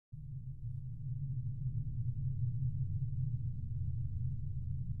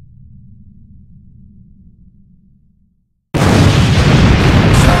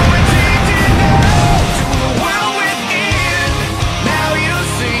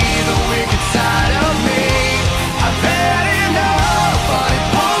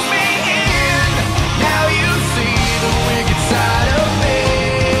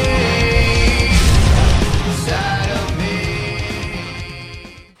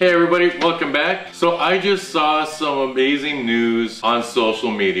Hey everybody, welcome back. So I just saw some amazing news on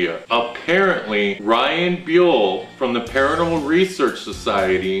social media. Apparently, Ryan Buell from the Paranormal Research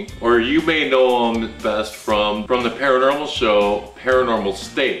Society, or you may know him best from the paranormal show, Paranormal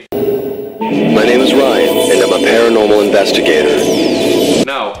State. My name is Ryan, and I'm a paranormal investigator.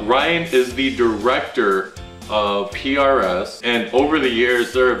 Now, Ryan is the director of PRS, and over the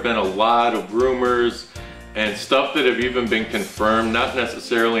years there have been a lot of rumors and stuff that have even been confirmed, not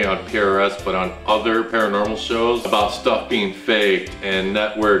necessarily on PRS, but on other paranormal shows, about stuff being faked and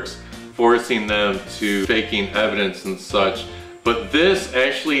networks forcing them to faking evidence and such. But this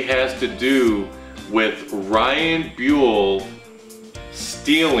actually has to do with Ryan Buell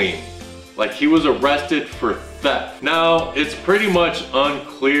stealing. Like, he was arrested for theft. Now, it's pretty much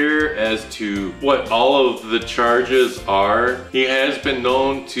unclear as to what all of the charges are. He has been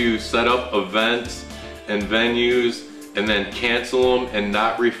known to set up events and venues and then cancel them and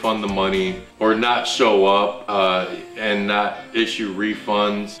not refund the money, or not show up and not issue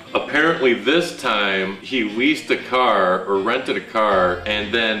refunds. Apparently this time he leased a car or rented a car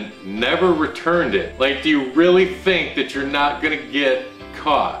and then never returned it. Like, do you really think that you're not gonna get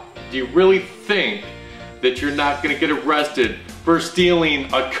caught? Do you really think that you're not gonna get arrested for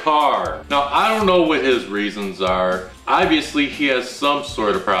stealing a car? Now, I don't know what his reasons are. Obviously, he has some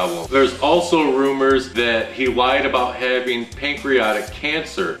sort of problem. There's also rumors that he lied about having pancreatic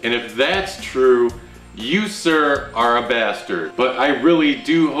cancer. And if that's true, you, sir, are a bastard. But I really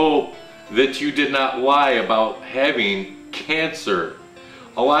do hope that you did not lie about having cancer.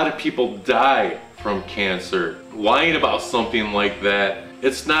 A lot of people die from cancer. Lying about something like that,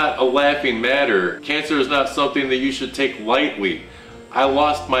 it's not a laughing matter. Cancer is not something that you should take lightly. I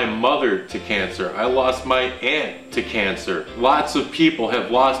lost my mother to cancer. I lost my aunt to cancer. Lots of people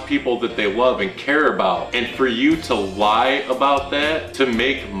have lost people that they love and care about. And for you to lie about that to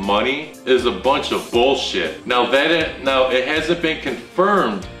make money is a bunch of bullshit. Now it hasn't been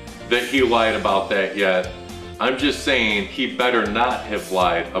confirmed that he lied about that yet. I'm just saying he better not have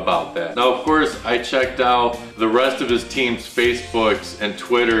lied about that. Now, of course, I checked out the rest of his team's Facebooks and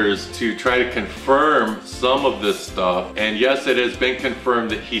Twitters to try to confirm some of this stuff. And yes, it has been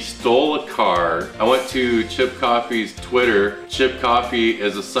confirmed that he stole a car. I went to Chip Coffey's Twitter. Chip Coffey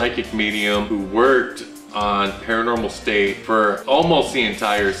is a psychic medium who worked on Paranormal State for almost the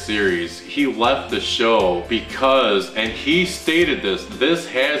entire series. He left the show because, and he stated this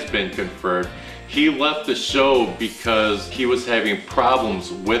has been confirmed, he left the show because he was having problems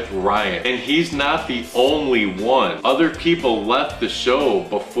with Ryan. And he's not the only one. Other people left the show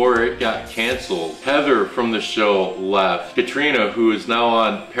before it got canceled. Heather from the show left. Katrina, who is now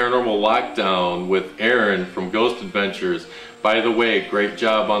on Paranormal Lockdown with Aaron from Ghost Adventures. By the way, great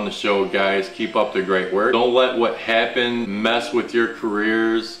job on the show, guys. Keep up the great work. Don't let what happened mess with your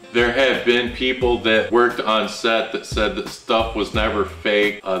careers. There have been people that worked on set that said that stuff was never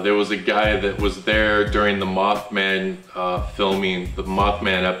fake. There was a guy that was there during the Mothman filming, the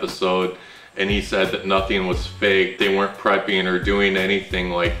Mothman episode, and he said that nothing was fake. They weren't prepping or doing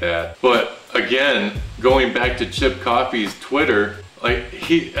anything like that. But again, going back to Chip Coffey's Twitter,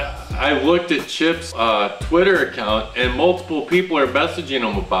 I looked at Chip's Twitter account and multiple people are messaging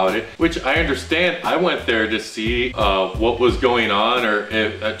him about it, which I understand. I went there to see what was going on,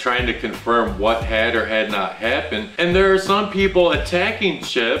 or trying to confirm what had or had not happened. And there are some people attacking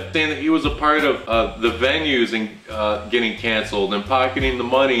Chip, saying that he was a part of the venues and getting canceled and pocketing the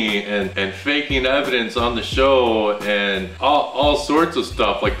money and faking evidence on the show and all sorts of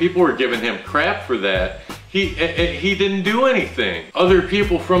stuff. Like, people were giving him crap for that. He didn't do anything. Other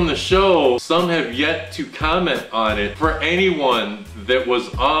people from the show, some have yet to comment on it. For anyone that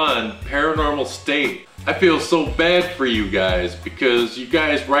was on Paranormal State, I feel so bad for you guys, because you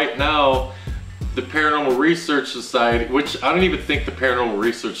guys right now, the Paranormal Research Society, which I don't even think the Paranormal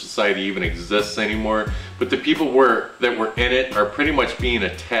Research Society even exists anymore, but the people that were in it are pretty much being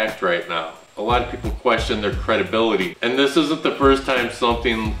attacked right now. A lot of people question their credibility. And this isn't the first time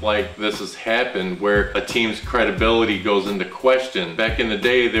something like this has happened, where a team's credibility goes into question. Back in the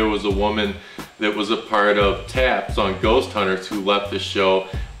day, there was a woman that was a part of t.a.p.s on Ghost Hunters who left the show,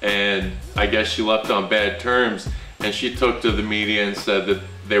 and I guess she left on bad terms, and she took to the media and said that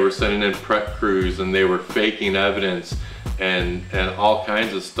they were sending in prep crews and they were faking evidence and all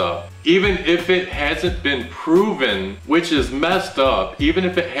kinds of stuff. Even if it hasn't been proven, which is messed up, even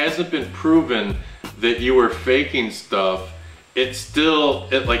if it hasn't been proven that you were faking stuff, it's still,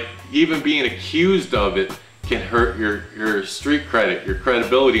 like, even being accused of it can hurt your street credit, your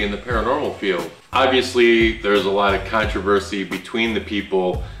credibility in the paranormal field. Obviously, there's a lot of controversy between the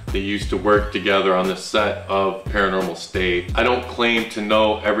people that used to work together on the set of Paranormal State. I don't claim to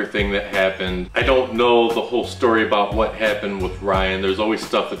know everything that happened. I don't know the whole story about what happened with Ryan. There's always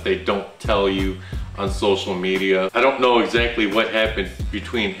stuff that they don't tell you on social media. I don't know exactly what happened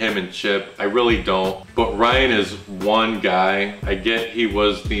between him and Chip. I really don't. But Ryan is one guy. I get he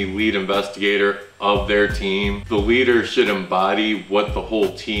was the lead investigator of their team. The leader should embody what the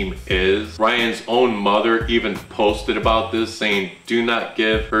whole team is. Ryan's own mother even posted about this, saying do not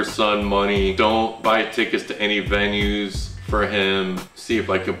give her son money, don't buy tickets to any venues for him. See if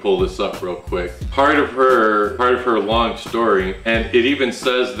I can pull this up real quick. Part of her long story, and it even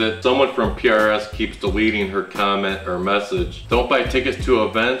says that someone from PRS keeps deleting her comment or message. Don't buy tickets to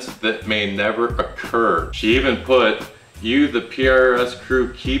events that may never occur. She even put, you, the PRS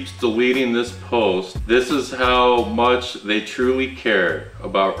crew, keeps deleting this post. This is how much they truly care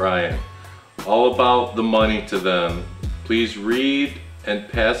about Ryan. All about the money to them. Please read and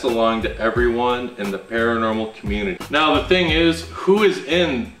pass along to everyone in the paranormal community. Now the thing is, who is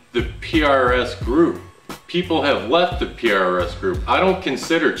in the PRS group? People have left the PRS group. I don't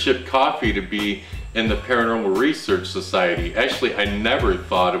consider Chip Coffey to be in the Paranormal Research Society. Actually, I never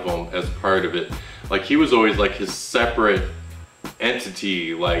thought of him as part of it. Like, he was always like his separate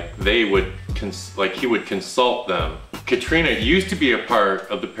entity, like he would consult them. Katrina used to be a part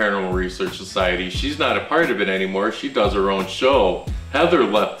of the Paranormal Research Society. She's not a part of it anymore. She does her own show. Heather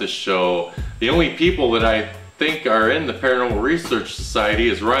left the show. The only people that I think are in the Paranormal Research Society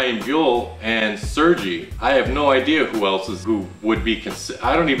is Ryan Buell and Sergi. I have no idea who else is, who would be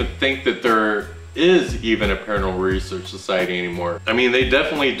I don't even think that there is even a Paranormal Research Society anymore. I mean, they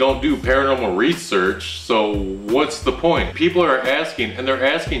definitely don't do paranormal research, so what's the point? People are asking, and they're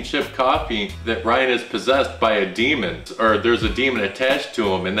asking Chip Coffey that Ryan is possessed by a demon, or there's a demon attached to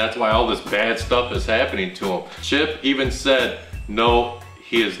him, and that's why all this bad stuff is happening to him. Chip even said, no,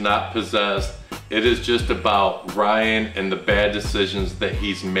 he is not possessed. It is just about Ryan and the bad decisions that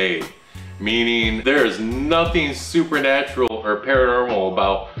he's made. Meaning, there is nothing supernatural or paranormal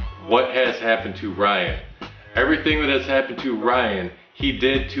about what has happened to Ryan. Everything that has happened to Ryan, he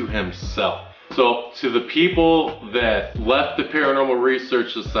did to himself. So to the people that left the Paranormal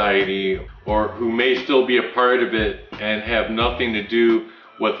Research Society, or who may still be a part of it and have nothing to do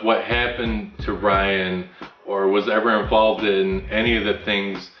with what happened to Ryan, or was ever involved in any of the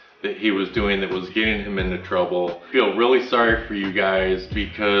things that he was doing that was getting him into trouble, I feel really sorry for you guys,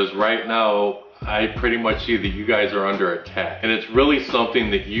 because right now I pretty much see that you guys are under attack. And it's really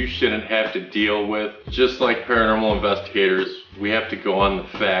something that you shouldn't have to deal with. Just like paranormal investigators, we have to go on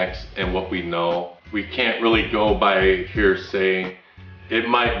the facts and what we know. We can't really go by hearsay. It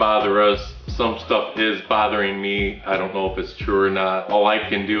might bother us. Some stuff is bothering me. I don't know if it's true or not. All I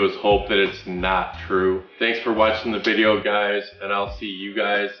can do is hope that it's not true. Thanks for watching the video, guys, and I'll see you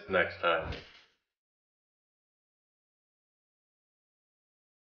guys next time.